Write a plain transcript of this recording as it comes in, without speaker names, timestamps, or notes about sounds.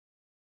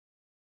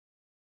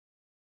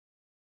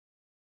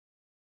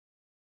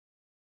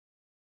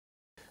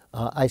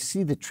I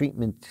see the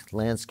treatment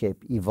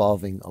landscape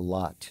evolving a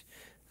lot.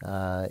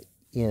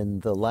 In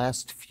the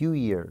last few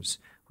years,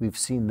 we've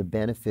seen the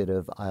benefit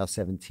of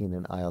IL-17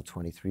 and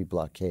IL-23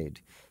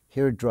 blockade.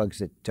 Here are drugs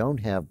that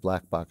don't have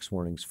black box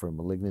warnings for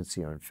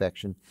malignancy or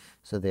infection,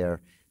 so they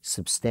are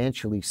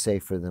substantially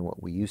safer than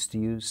what we used to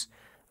use,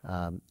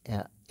 and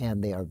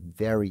they are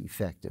very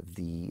effective.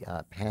 The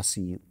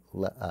PASI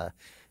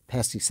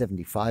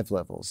 75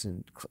 levels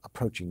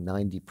approaching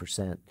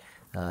 90%,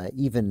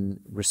 even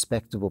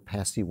respectable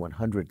PASI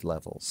 100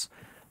 levels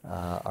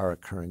are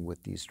occurring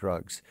with these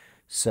drugs.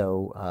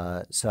 So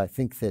I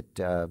think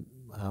that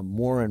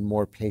more and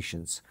more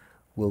patients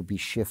will be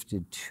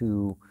shifted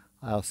to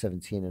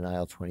IL-17 and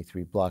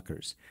IL-23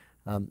 blockers.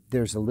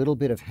 There's a little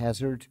bit of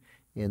hazard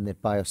in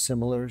that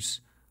biosimilars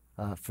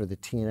for the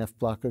TNF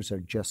blockers are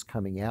just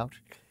coming out.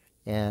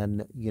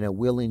 And,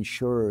 will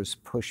insurers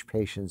push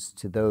patients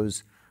to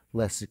those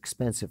less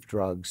expensive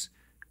drugs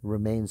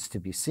remains to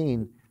be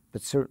seen,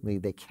 but certainly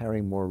they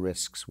carry more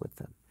risks with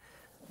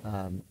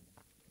them.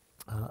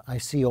 I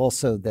see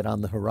also that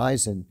on the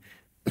horizon,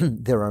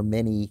 there are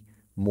many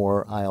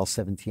more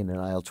IL-17 and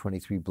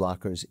IL-23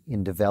 blockers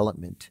in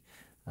development.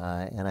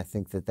 And I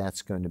think that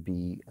that's going to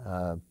be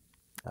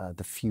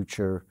the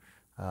future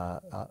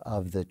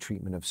of the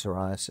treatment of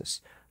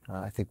psoriasis.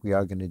 I think we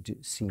are going to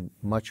see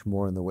much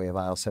more in the way of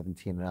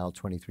IL-17 and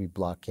IL-23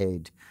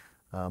 blockade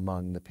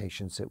among the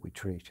patients that we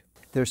treat.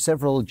 There are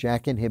several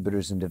JAK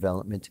inhibitors in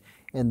development,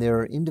 and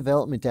they're in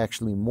development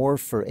actually more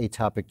for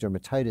atopic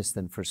dermatitis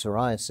than for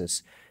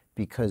psoriasis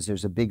because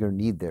there's a bigger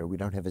need there. We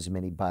don't have as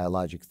many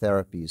biologic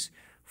therapies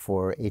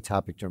for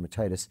atopic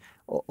dermatitis,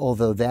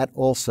 although that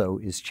also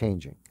is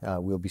changing.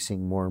 We'll be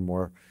seeing more and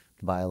more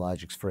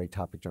biologics for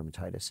atopic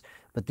dermatitis.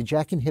 But the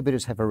JAK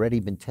inhibitors have already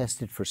been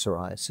tested for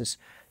psoriasis.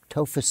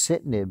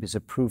 Tofacitinib is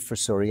approved for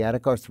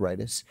psoriatic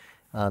arthritis.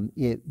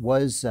 It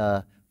was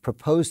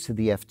proposed to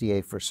the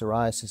FDA for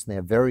psoriasis, and they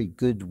have very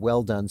good,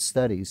 well-done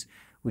studies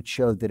which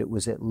showed that it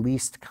was at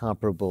least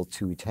comparable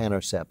to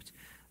etanercept,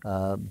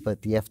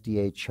 but the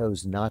FDA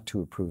chose not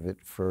to approve it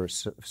for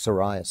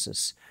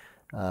psoriasis,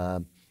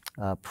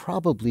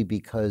 probably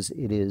because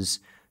it is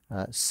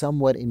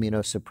somewhat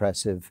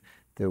immunosuppressive.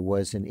 There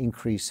was an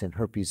increase in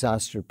herpes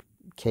zoster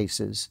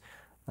cases,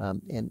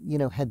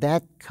 and had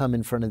that come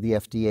in front of the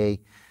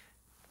FDA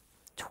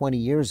 20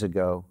 years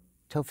ago,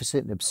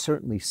 tofacitinib is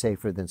certainly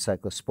safer than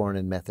cyclosporin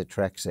and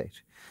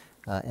methotrexate.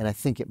 And I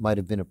think it might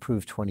have been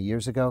approved 20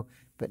 years ago,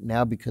 but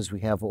now because we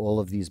have all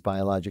of these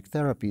biologic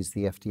therapies,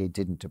 the FDA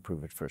didn't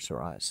approve it for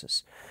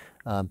psoriasis.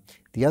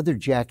 The other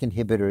JAK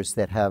inhibitors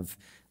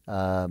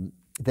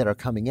that are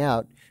coming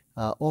out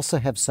also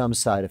have some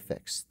side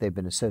effects. They've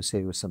been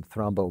associated with some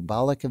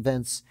thromboembolic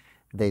events.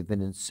 They've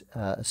been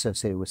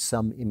associated with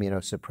some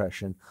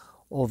immunosuppression,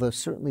 although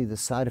certainly the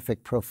side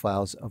effect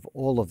profiles of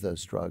all of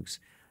those drugs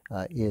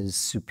is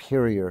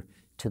superior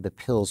to the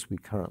pills we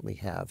currently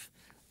have,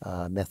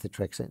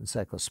 methotrexate and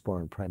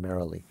cyclosporin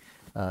primarily.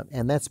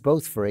 And that's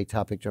both for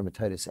atopic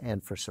dermatitis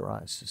and for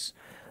psoriasis.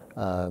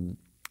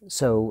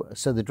 So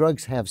the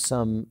drugs have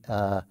some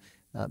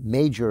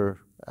major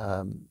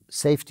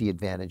safety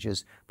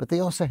advantages, but they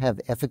also have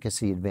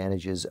efficacy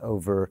advantages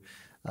over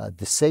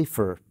the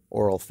safer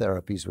oral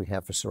therapies we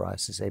have for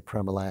psoriasis,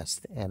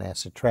 apremilast and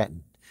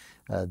acitretin.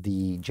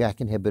 The JAK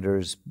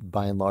inhibitors,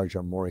 by and large,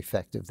 are more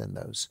effective than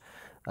those.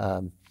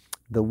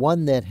 The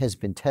one that has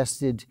been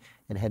tested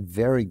and had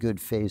very good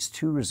phase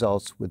 2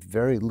 results with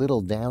very little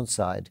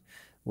downside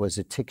was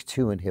a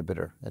TYK2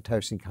 inhibitor, a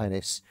tyrosine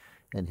kinase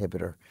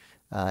inhibitor.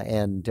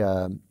 And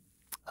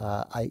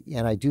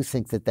I do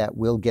think that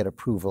will get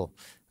approval.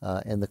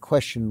 And the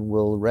question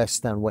will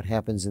rest on what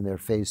happens in their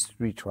phase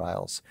 3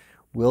 trials.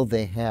 Will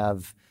they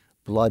have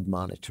blood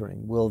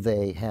monitoring? Will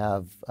they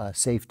have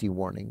safety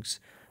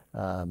warnings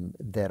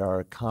that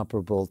are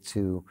comparable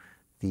to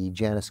the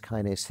Janus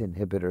kinase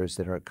inhibitors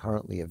that are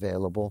currently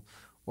available,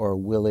 or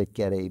will it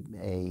get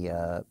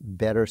a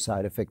better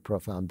side effect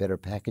profile and better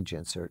package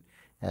insert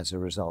as a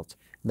result?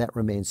 And that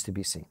remains to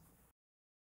be seen.